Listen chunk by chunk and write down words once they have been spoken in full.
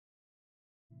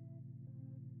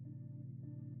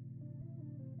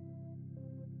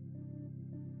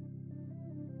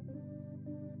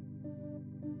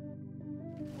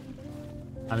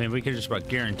I mean, we could just about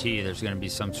guarantee there's going to be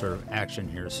some sort of action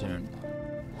here soon.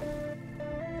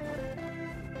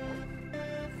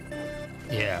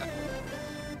 Yeah.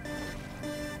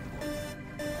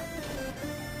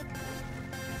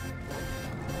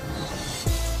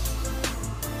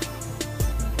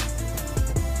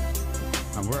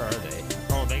 Where are they?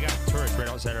 Oh, they got turrets right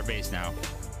outside our base now.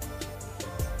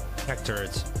 Tech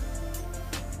turrets.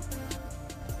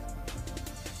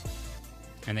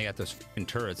 And they got those fucking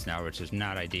turrets now, which is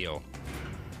not ideal.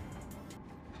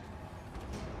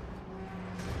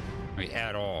 Like,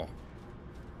 at all.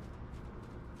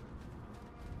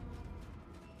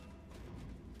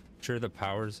 Sure the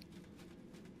powers?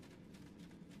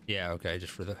 Yeah, okay,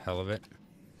 just for the hell of it.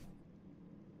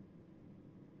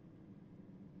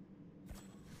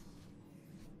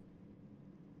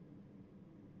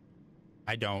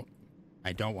 I don't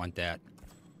want that.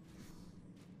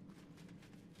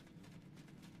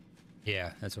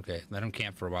 Yeah, that's okay. Let them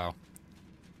camp for a while.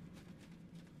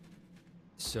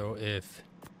 So if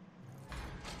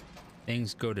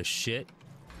things go to shit,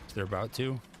 if they're about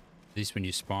to, at least when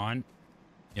you spawn,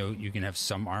 you know, you can have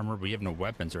some armor. We have no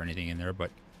weapons or anything in there,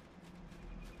 but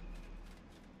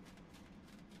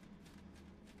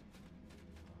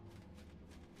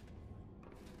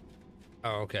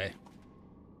oh, okay.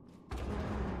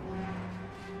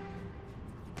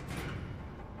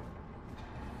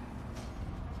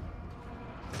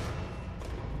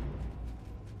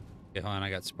 Okay, hold on, I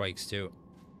got spikes too.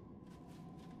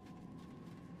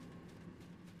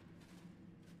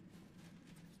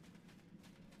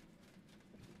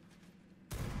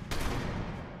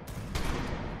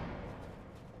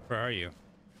 Where are you?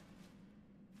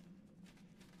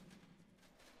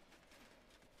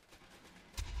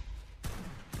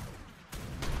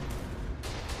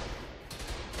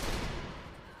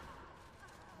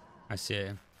 I see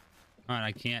him. Oh, and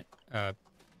I can't,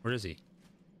 where is he?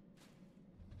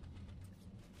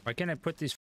 Why can't I put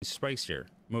these spikes here?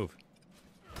 Move.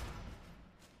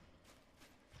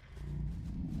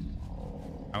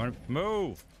 I want to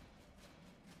move.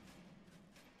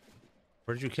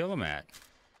 Where did you kill him at?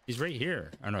 He's right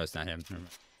here. Oh, no, it's not him.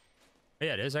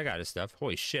 Yeah, it is. I got his stuff.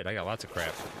 Holy shit, I got lots of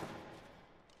crap.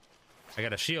 I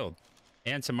got a shield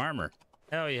and some armor.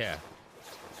 Hell yeah.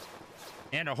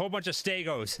 And a whole bunch of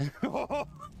stegos.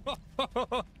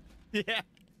 Yeah.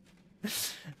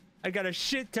 I got a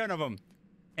shit ton of them.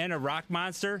 And a rock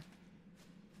monster.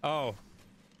 Oh.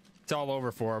 It's all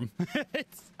over for him.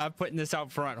 I'm putting this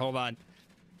out front. Hold on.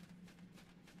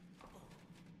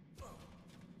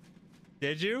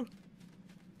 Did you?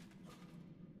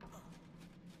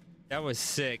 That was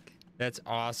sick. That's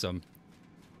awesome.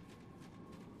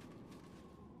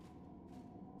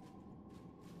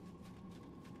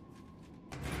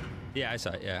 Yeah, I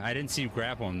saw it. Yeah, I didn't see you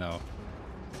grapple him though.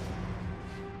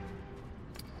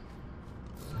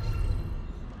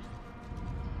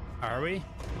 Are we?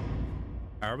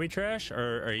 Are we trash?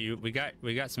 Or are you? We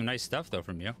got some nice stuff though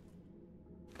from you.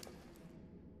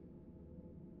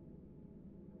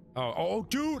 Oh,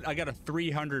 dude! I got a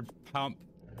 300 pump.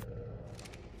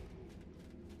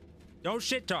 Don't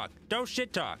shit talk. Don't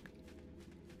shit talk.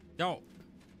 Don't.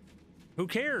 Who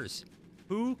cares?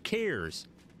 Who cares?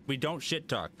 We don't shit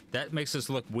talk. That makes us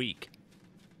look weak.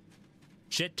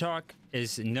 Shit talk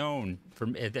is known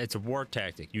from it's a war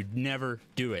tactic. You'd never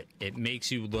do it. It makes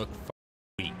you look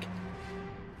weak.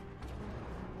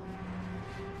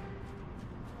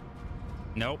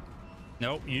 Nope.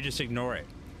 Nope. You just ignore it.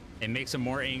 It makes them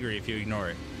more angry if you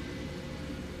ignore it.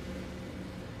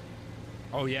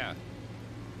 Oh yeah.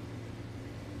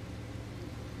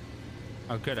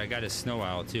 Oh good. I got a snow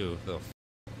owl too.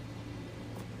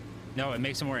 No, it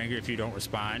makes them more angry if you don't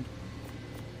respond.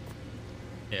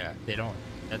 Yeah, they don't.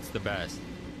 That's the best.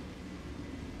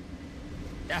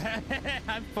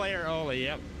 I'm player only,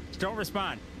 yep. Don't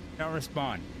respond. Don't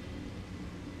respond.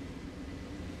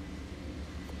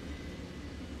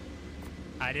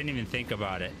 I didn't even think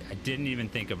about it. I didn't even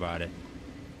think about it.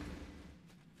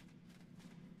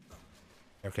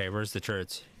 Okay, where's the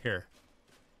turrets? Here.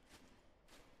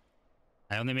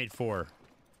 I only made 4.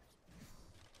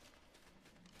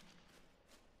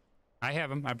 I have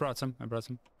them. I brought some. I brought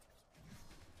some.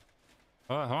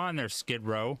 Oh, hold on there, Skid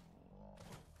Row.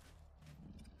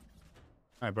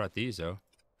 I brought these, though.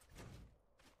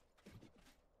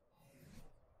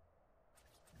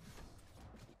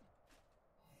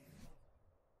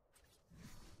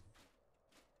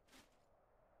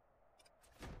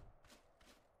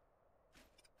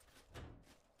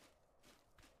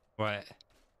 What?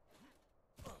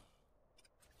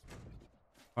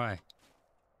 Why?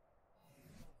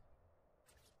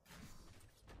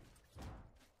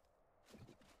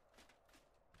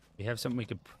 We have something we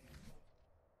could...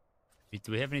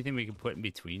 Do we have anything we can put in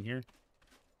between here?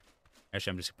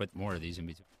 Actually, I'm just going to put more of these in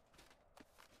between.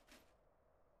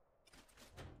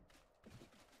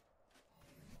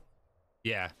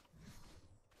 Yeah.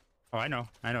 Oh, I know.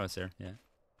 I know it's there. Yeah.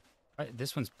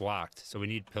 This one's blocked, so we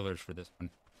need pillars for this one.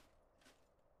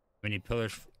 We need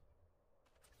pillars.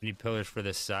 We need pillars for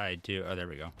this side, too. Oh, there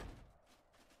we go.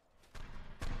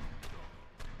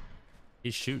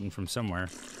 He's shooting from somewhere.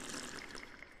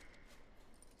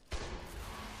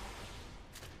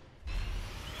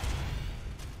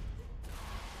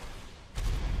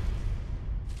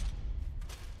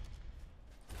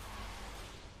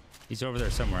 He's over there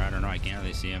somewhere. I don't know. I can't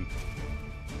really see him.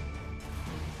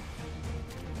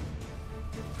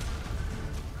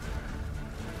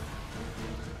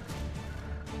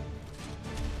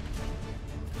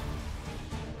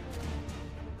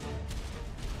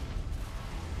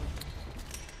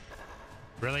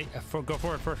 Really? Go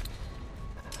for it first.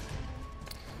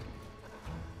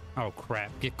 Oh,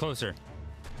 crap. Get closer.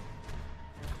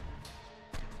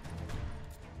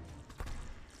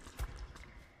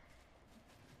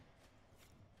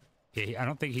 Okay, I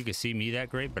don't think he could see me that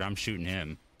great, but I'm shooting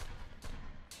him.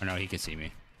 Oh, no, he can see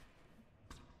me.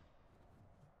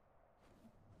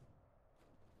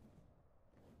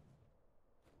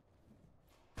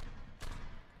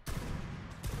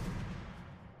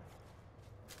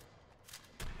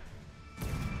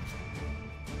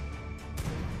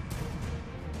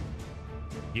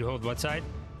 You hold what side?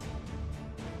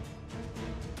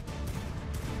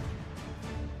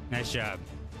 Nice job.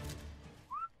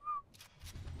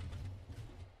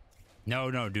 No,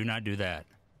 no, do not do that.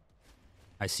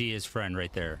 I see his friend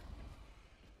right there.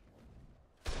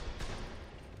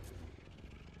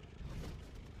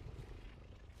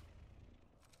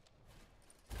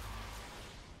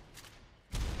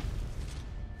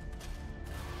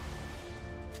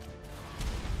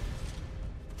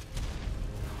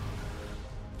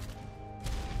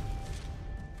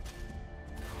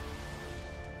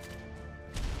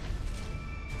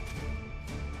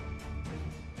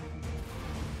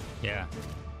 Yeah.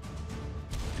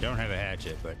 I don't have a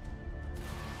hatchet, but...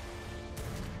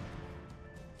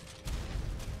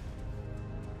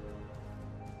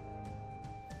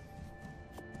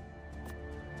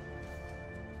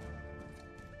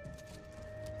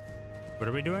 What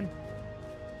are we doing?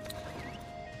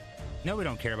 No, we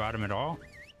don't care about him at all.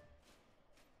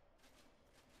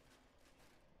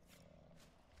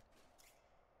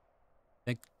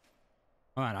 Hold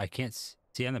on, I can't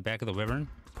see on the back of the wyvern.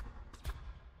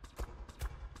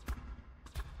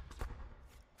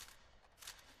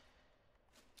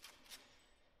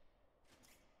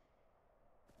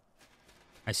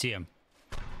 I see him.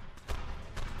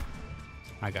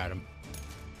 I got him.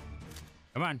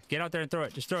 Come on, get out there and throw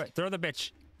it. Just throw it. Throw the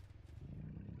bitch.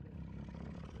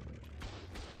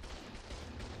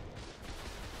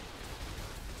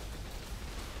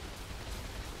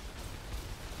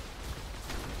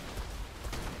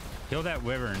 Kill that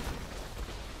wyvern.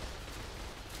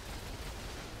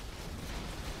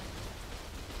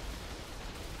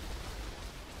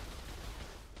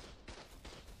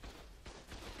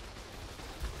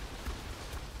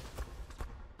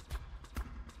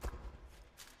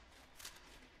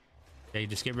 Okay,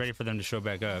 just get ready for them to show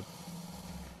back up.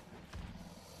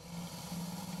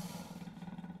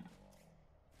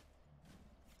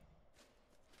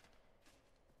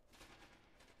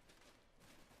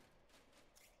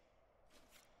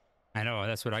 I know,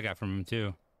 that's what I got from him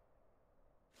too.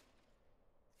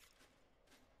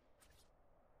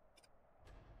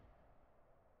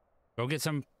 Go get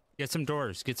some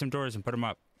doors. Get some doors and put them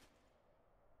up.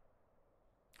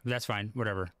 That's fine,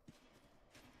 whatever.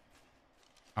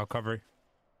 I'll cover.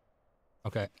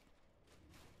 Okay.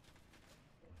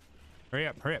 Hurry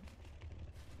up, hurry up.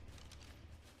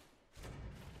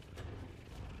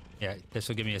 Yeah, this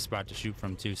will give me a spot to shoot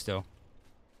from too still.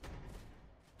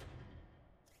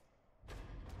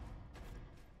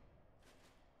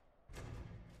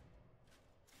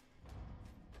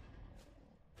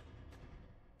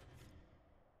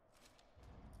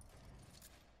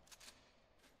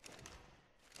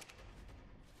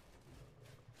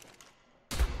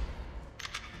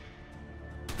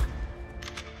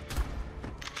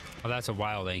 Oh, that's a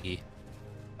wild Anky.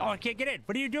 Oh, I can't get in.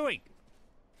 What are you doing?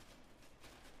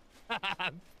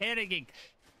 I'm panicking.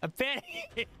 I'm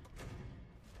panicking.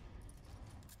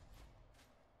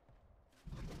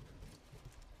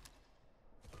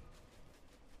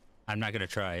 I'm not gonna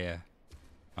try. Yeah.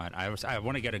 I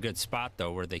want to get a good spot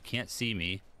though, where they can't see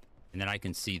me, and then I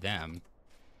can see them.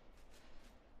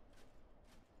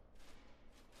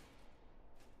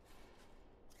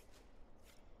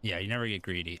 Yeah, you never get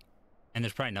greedy. And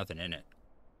there's probably nothing in it.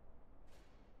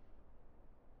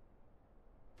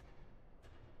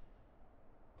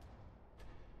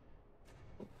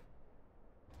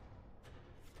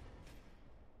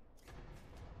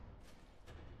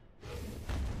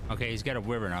 Okay, he's got a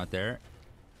wyvern out there.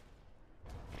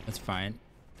 That's fine.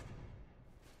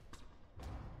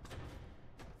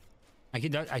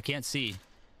 I can't see.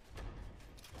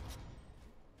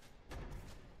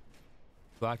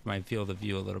 Blocked my field of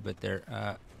view a little bit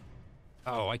there.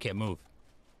 Oh, I can't move.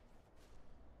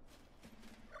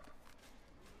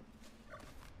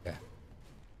 Yeah.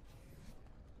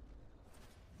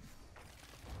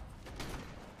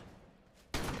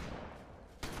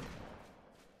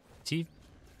 Is he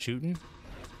shooting?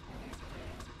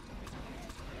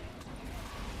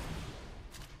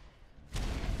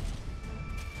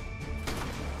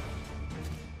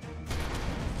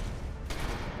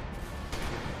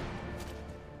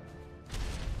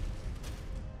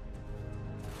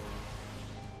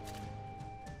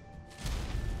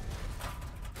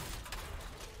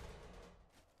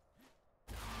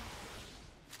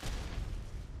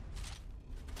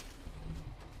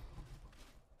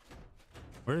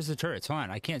 Where's the turrets? Hold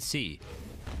on, I can't see.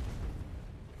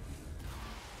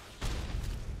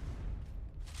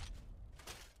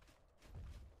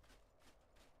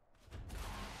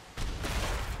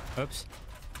 Oops.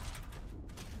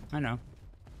 I know.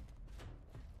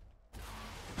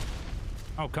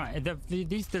 Oh, God.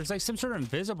 These, there's like some sort of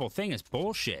invisible thing. It's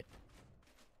bullshit.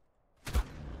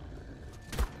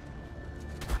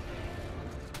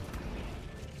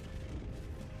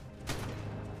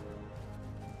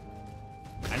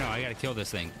 I know, I gotta kill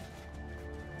this thing.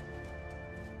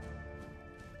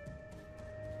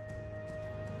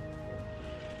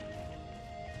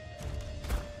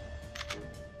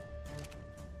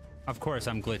 Of course,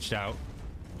 I'm glitched out.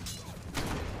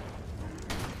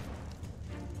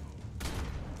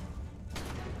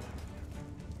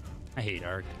 I hate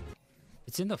Arc.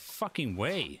 It's in the fucking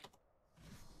way.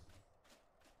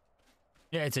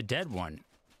 Yeah, it's a dead one.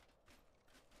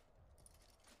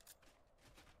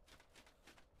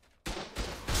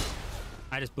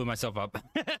 I just blew myself up.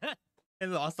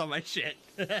 And lost all my shit.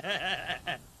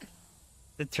 The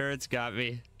turrets got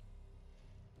me.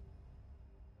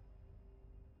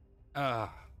 And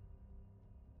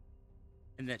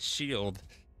that shield.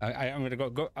 I'm gonna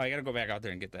go. I gotta go back out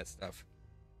there and get that stuff.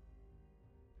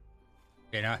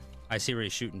 Okay, now I see where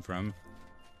he's shooting from.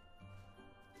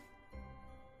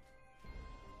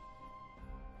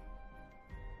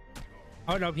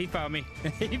 Oh no, he found me.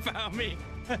 He found me.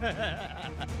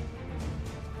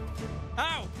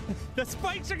 Ow! The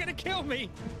spikes are gonna kill me.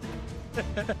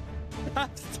 I'm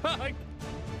stuck.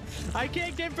 I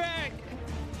can't get back.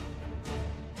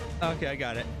 Okay, I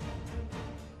got it.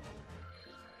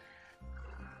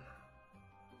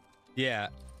 Yeah.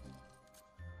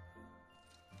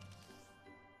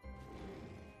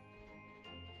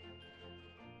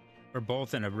 We're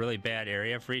both in a really bad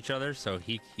area for each other, so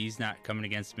he's not coming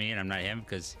against me and I'm not him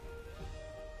because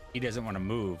he doesn't want to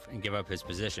move and give up his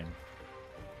position.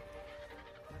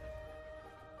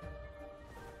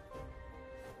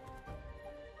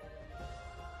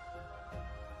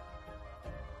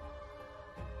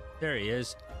 There he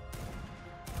is.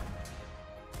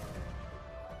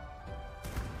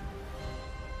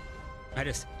 I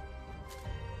just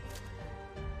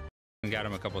got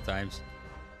him a couple times.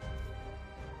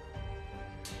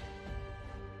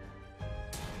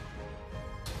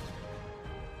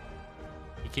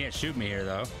 He can't shoot me here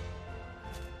though.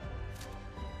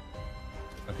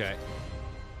 Okay.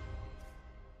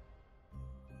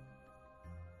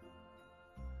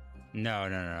 No,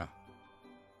 no, no, no.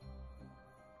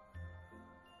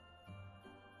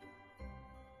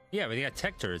 Yeah, but they got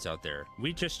tech turrets out there.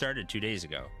 We just started 2 days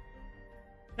ago.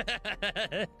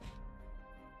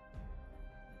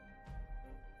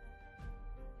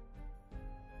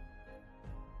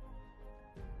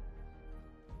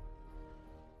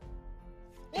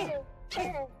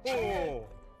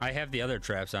 I have the other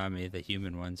traps on me, the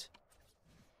human ones.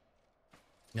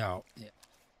 No. Yeah.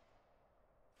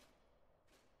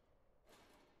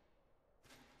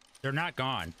 They're not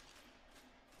gone.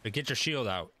 But get your shield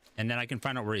out. And then I can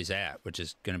find out where he's at, which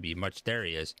is going to be much... There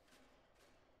he is.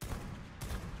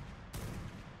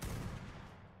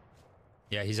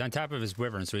 Yeah, he's on top of his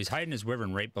wyvern. So he's hiding his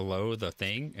wyvern right below the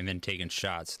thing and then taking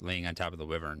shots, laying on top of the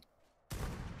wyvern.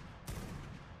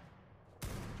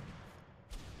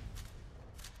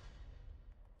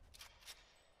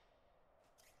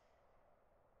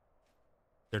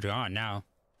 They're gone now.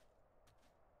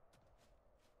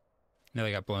 No,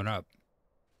 they got blown up.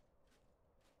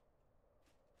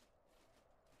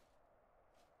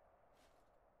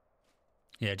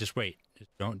 Yeah, just wait. Just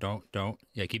don't.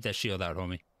 Yeah, keep that shield out,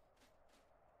 homie.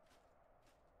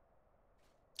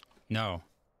 No.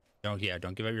 Don't give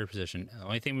up your position. The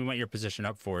only thing we want your position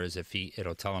up for is if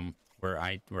it'll tell him where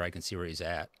I can see where he's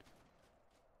at.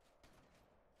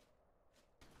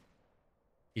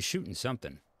 He's shooting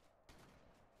something.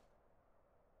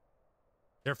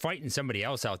 They're fighting somebody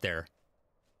else out there.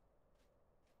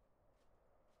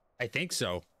 I think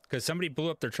so. Because somebody blew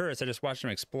up their turrets. I just watched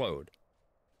them explode.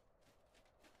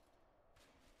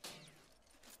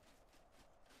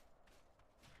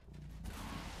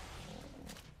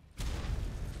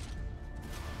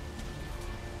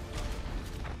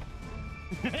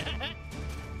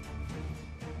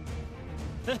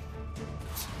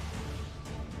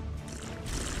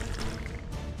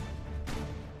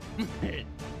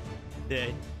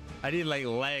 Yeah, I need like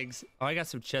legs. Oh, I got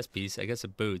some chest piece. I got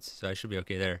some boots, so I should be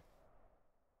okay there.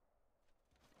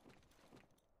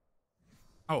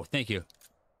 Oh, thank you.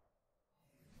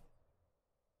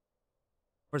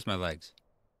 Where's my legs?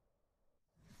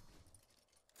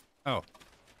 Oh.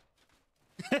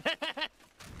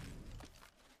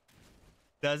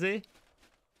 Does he?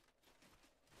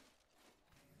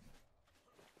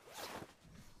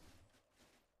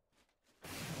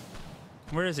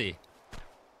 Where is he?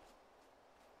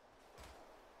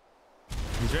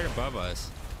 He's right above us.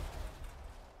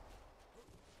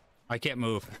 I can't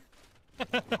move.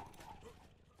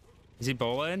 Is he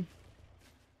bowling?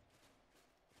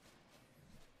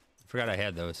 Forgot I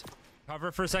had those.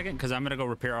 Cover for a second, because I'm going to go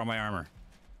repair all my armor.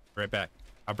 Right back.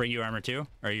 I'll bring you armor too?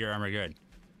 Or your armor good?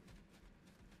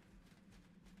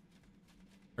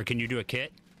 Or can you do a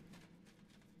kit?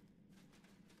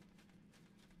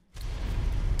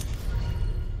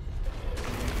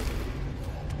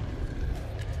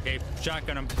 Okay,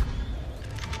 shotgun him.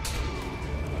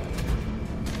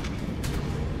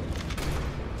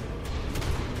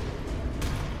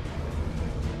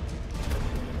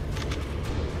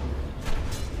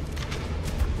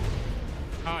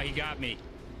 Oh, he got me.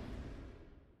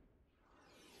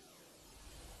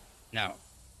 No.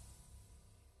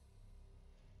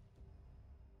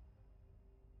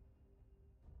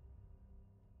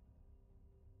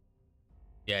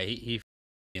 Yeah, he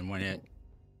in one hit.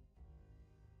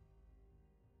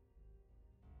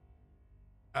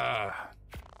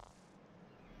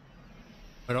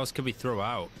 What else could we throw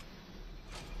out?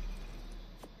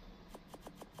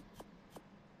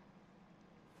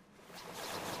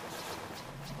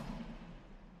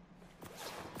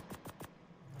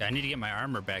 I need to get my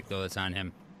armor back though that's on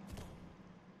him.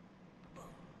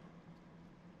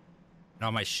 And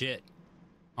all my shit.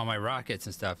 All my rockets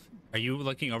and stuff. Are you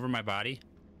looking over my body?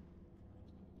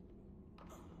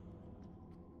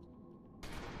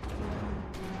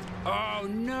 Oh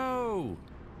no!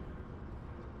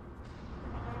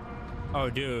 Oh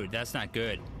dude, that's not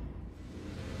good.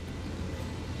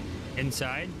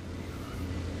 Inside?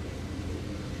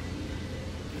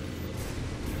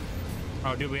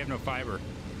 Oh dude, we have no fiber.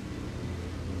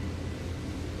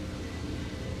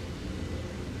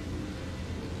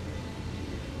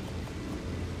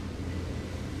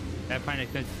 That kind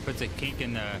of puts a kink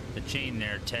in the chain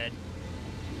there, Ted.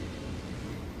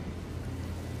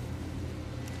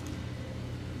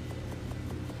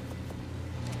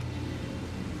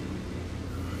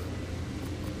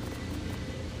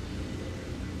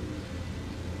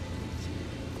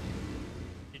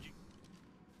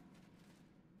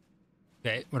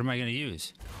 Okay, what am I going to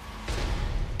use?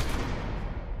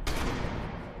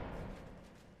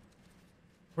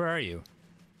 Where are you?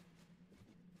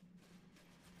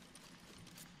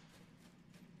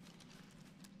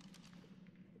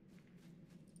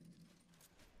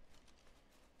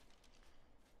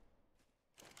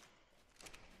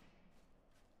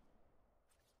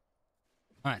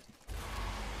 What?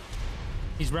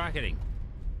 He's rocketing.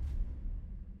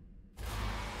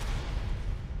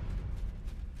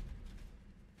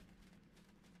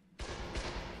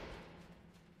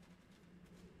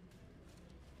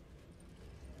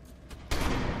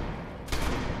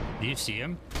 Do you see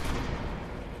him?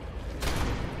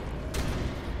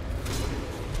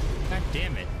 God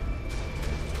damn it.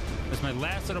 That's my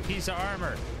last little piece of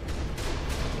armor.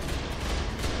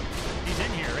 He's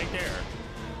in here, right there.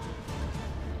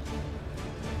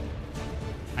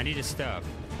 I need his stuff.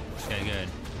 Okay, good.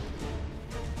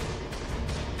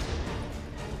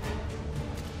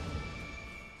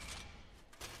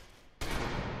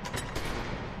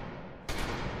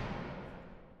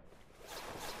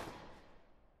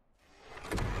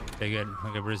 Okay, good.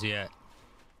 Okay, where's he at?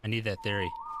 I need that theory.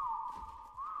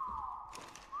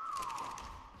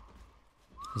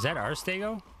 Is that our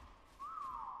Stego?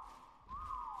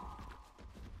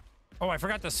 Oh, I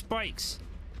forgot the spikes.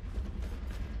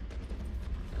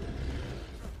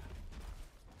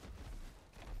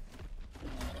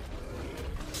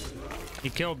 He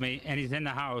killed me, and he's in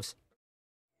the house.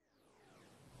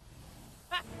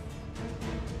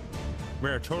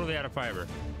 We're totally out of fiber.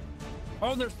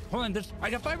 Oh, hold on, I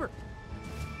got fiber.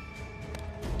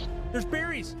 There's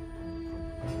berries.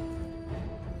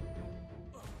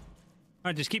 All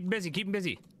right, just keep him busy, keep him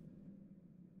busy.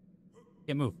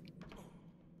 Can't move.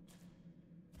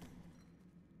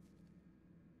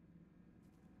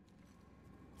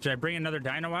 Should I bring another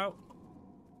dino out?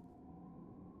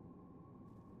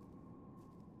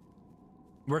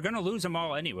 We're gonna lose them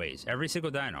all anyways. Every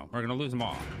single dino. We're gonna lose them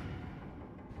all.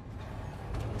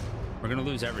 We're gonna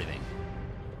lose everything.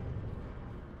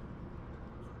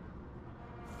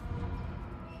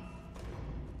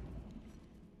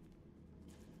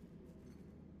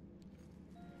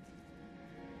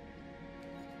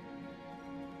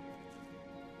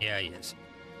 Yeah, he is.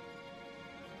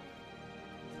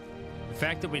 The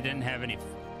fact that we didn't have any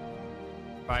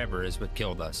fiber is what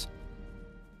killed us.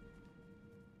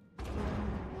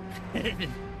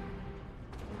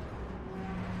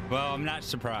 Well, I'm not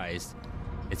surprised.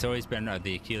 It's always been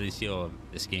the Achilles heel of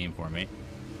this game for me.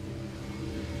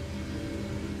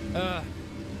 Oh,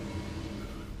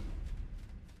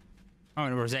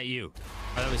 or was that you?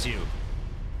 Oh, that was you.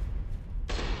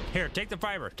 Here, take the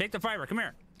fiber. Take the fiber. Come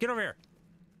here. Get over here.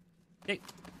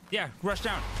 Yeah, rush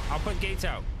down. I'll put gates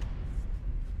out.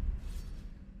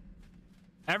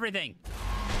 Everything.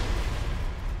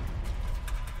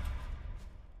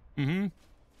 Mm-hmm.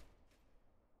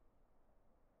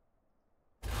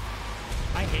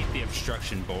 I hate the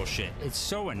obstruction bullshit. It's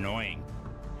so annoying.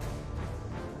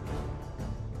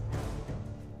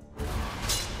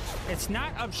 It's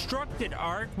not obstructed,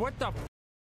 Art. What the f—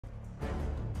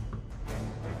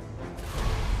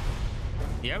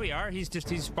 Yeah, we are. He's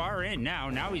far in now.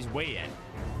 Now he's way in.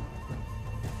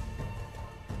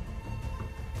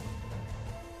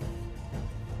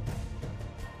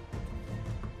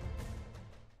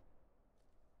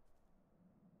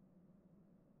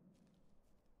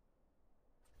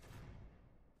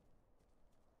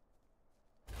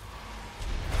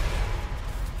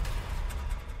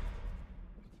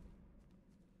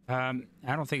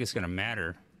 I don't think it's gonna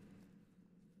matter.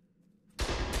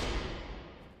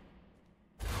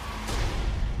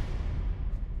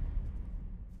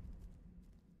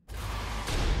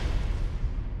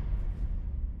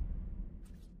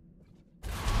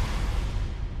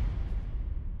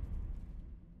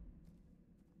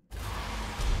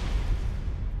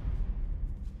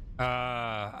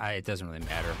 It doesn't really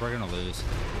matter. We're gonna lose.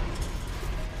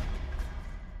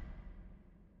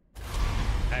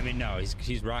 I mean, no,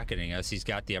 he's rocketing us. He's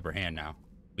got the upper hand now.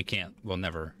 We'll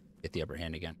never get the upper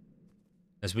hand again.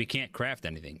 Because we can't craft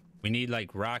anything. We need,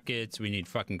 like, rockets. We need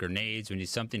fucking grenades. We need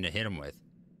something to hit him with.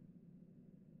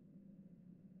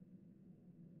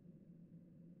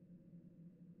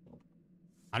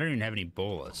 I don't even have any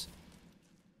bolas.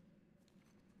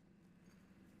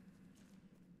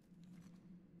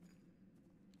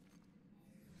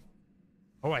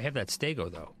 Oh, I have that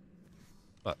stego, though.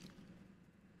 Look.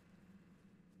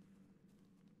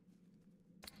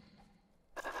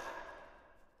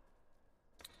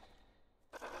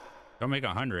 Don't make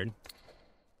 100.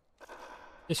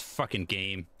 This fucking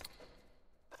game.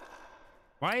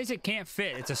 Why is it can't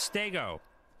fit? It's a stego.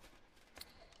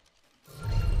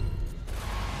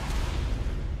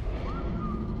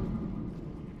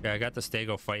 Okay, I got the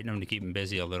stego fighting him to keep him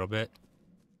busy a little bit.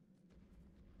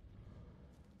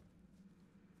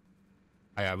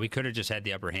 We could have just had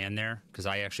the upper hand there, because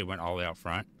I actually went all the way out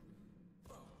front.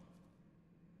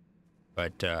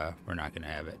 But, we're not going to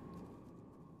have it.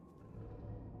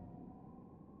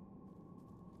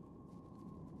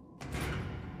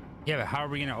 Yeah, but how are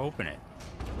we going to open it?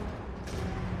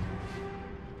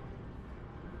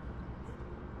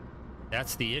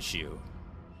 That's the issue.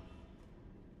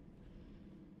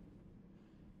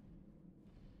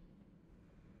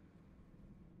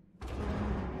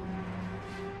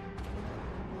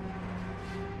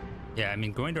 Yeah, I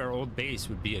mean, going to our old base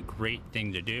would be a great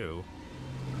thing to do.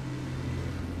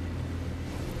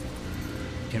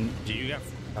 Can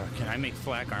I make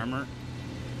flak armor?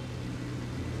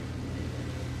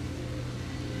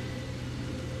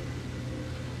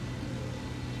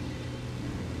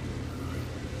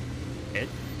 It?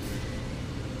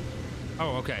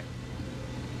 Oh, okay.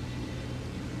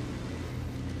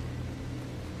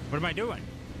 What am I doing?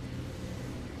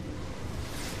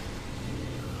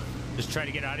 Just try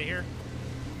to get out of here?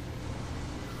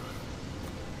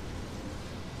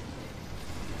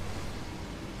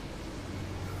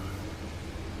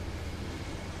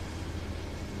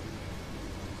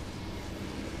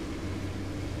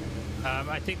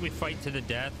 I think we fight to the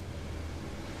death.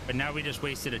 But now we just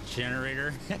wasted a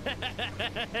generator.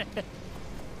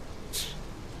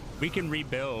 We can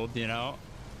rebuild, you know.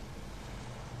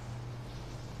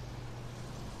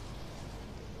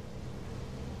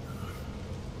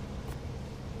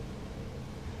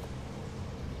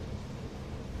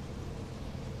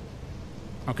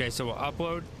 Okay, so we'll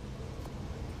upload.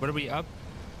 What are we up?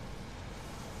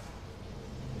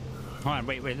 Hold on,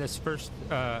 wait, let's first,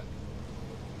 I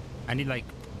need like,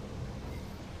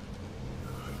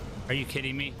 are you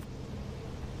kidding me?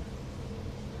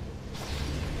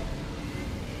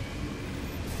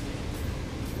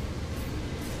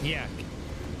 Yeah.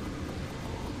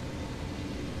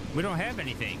 We don't have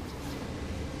anything.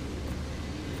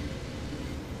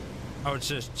 Oh, it's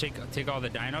just take all the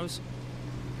dinos?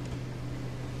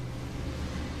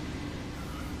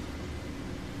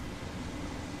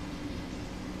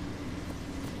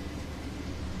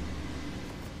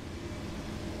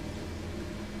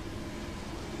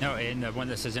 No, and the one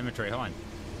that says inventory. Hold on.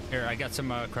 Here, I got some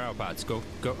cryopods. Go,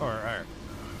 or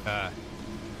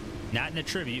not in a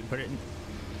tribute. Put it in.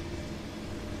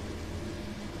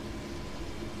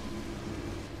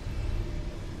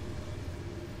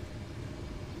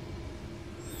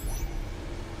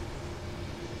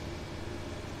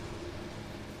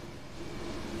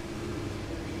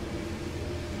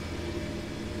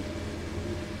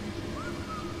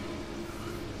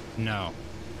 No.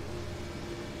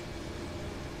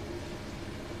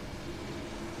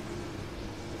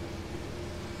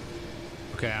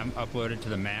 Okay, I'm uploaded to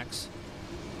the max.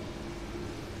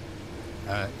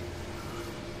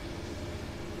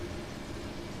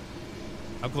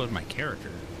 Upload my character.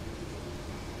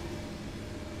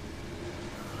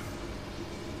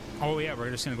 Oh yeah,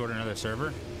 we're just gonna go to another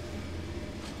server.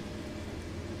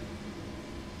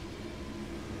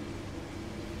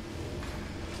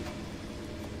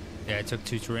 Yeah, I took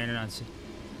 2 Tyrannodons.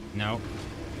 No.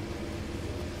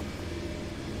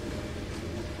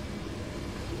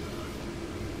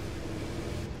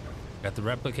 Got the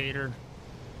replicator.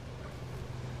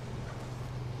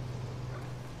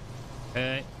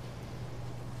 Hey.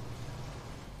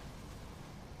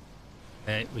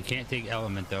 Hey, we can't take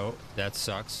element though. That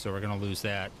sucks, so we're gonna lose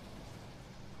that.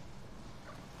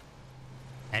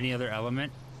 Any other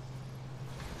element?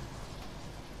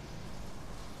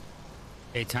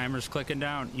 Hey, timer's clicking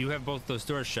down. You have both those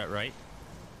doors shut, right?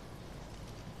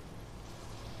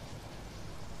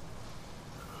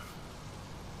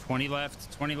 $20 left,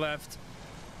 20 left.